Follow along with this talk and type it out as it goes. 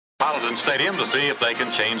Paladin Stadium to see if they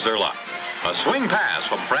can change their luck. A swing pass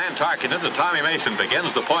from Fran Tarkenton to Tommy Mason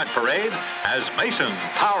begins the point parade as Mason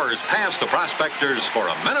powers past the prospectors for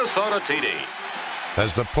a Minnesota TD.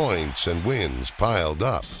 As the points and wins piled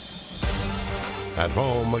up. At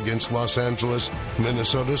home against Los Angeles,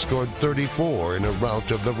 Minnesota scored 34 in a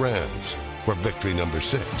rout of the Rams for victory number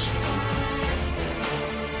 6.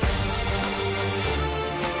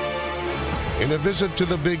 In a visit to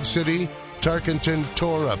the big city, Tarkenton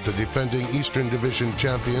tore up the defending Eastern Division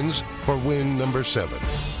champions for win number 7.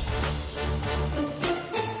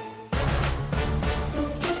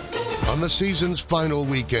 On the season's final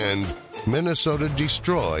weekend, Minnesota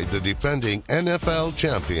destroyed the defending NFL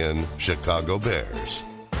champion Chicago Bears.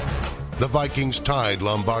 The Vikings tied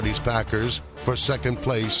Lombardi's Packers for second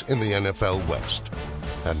place in the NFL West.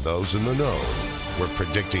 And those in the know were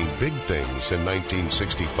predicting big things in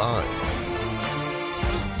 1965.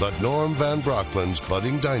 But Norm Van Brocklin's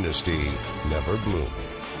budding dynasty never bloomed.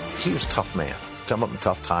 He was a tough man, come up in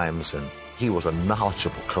tough times, and he was a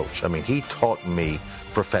knowledgeable coach. I mean, he taught me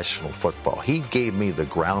professional football. He gave me the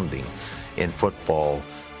grounding in football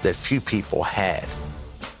that few people had.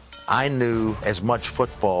 I knew as much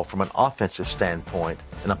football from an offensive standpoint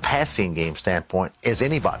and a passing game standpoint as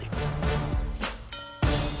anybody.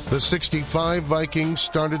 The 65 Vikings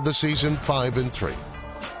started the season 5-3.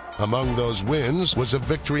 Among those wins was a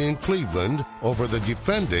victory in Cleveland over the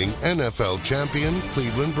defending NFL champion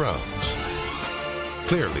Cleveland Browns.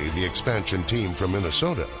 Clearly, the expansion team from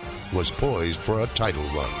Minnesota was poised for a title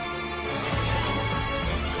run.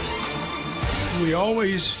 We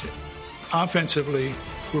always, offensively,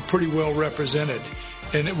 were pretty well represented.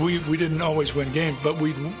 And we didn't always win games, but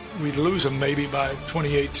we'd lose them maybe by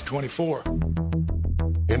 28-24.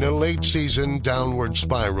 In a late season downward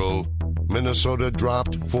spiral, Minnesota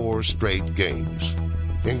dropped 4 straight games,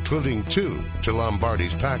 including 2 to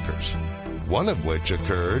Lombardi's Packers, one of which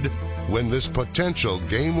occurred when this potential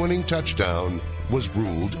game-winning touchdown was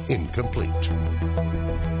ruled incomplete.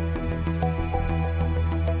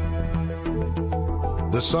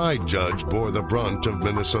 The side judge bore the brunt of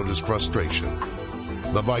Minnesota's frustration.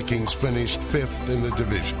 The Vikings finished 5th in the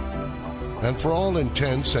division. And for all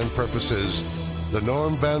intents and purposes, the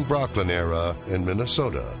Norm Van Brocklin era in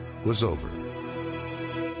Minnesota was over.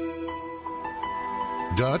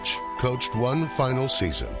 Dutch coached one final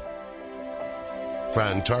season.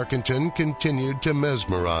 Fran Tarkenton continued to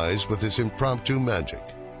mesmerize with his impromptu magic.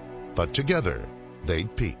 But together,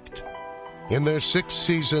 they'd peaked. In their 6th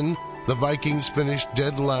season, the Vikings finished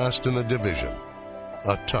dead last in the division.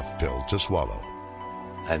 A tough pill to swallow.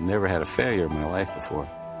 I'd never had a failure in my life before.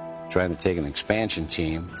 Trying to take an expansion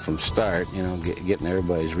team from start, getting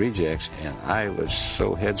everybody's rejects, and I was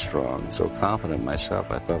so headstrong, so confident in myself,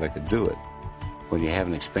 I thought I could do it. When you have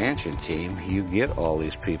an expansion team, you get all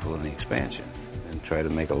these people in the expansion and try to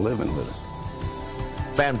make a living with it.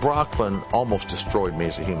 Van Brocklin almost destroyed me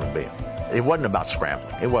as a human being. It wasn't about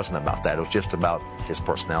scrambling. It wasn't about that. It was just about his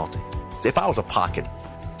personality. If I was a pocket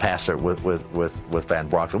passer with Van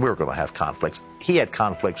Brocklin, we were going to have conflicts. He had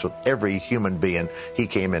conflicts with every human being he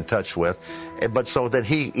came in touch with, but so that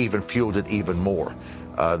he even fueled it even more,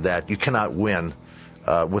 that you cannot win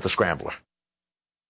with a scrambler.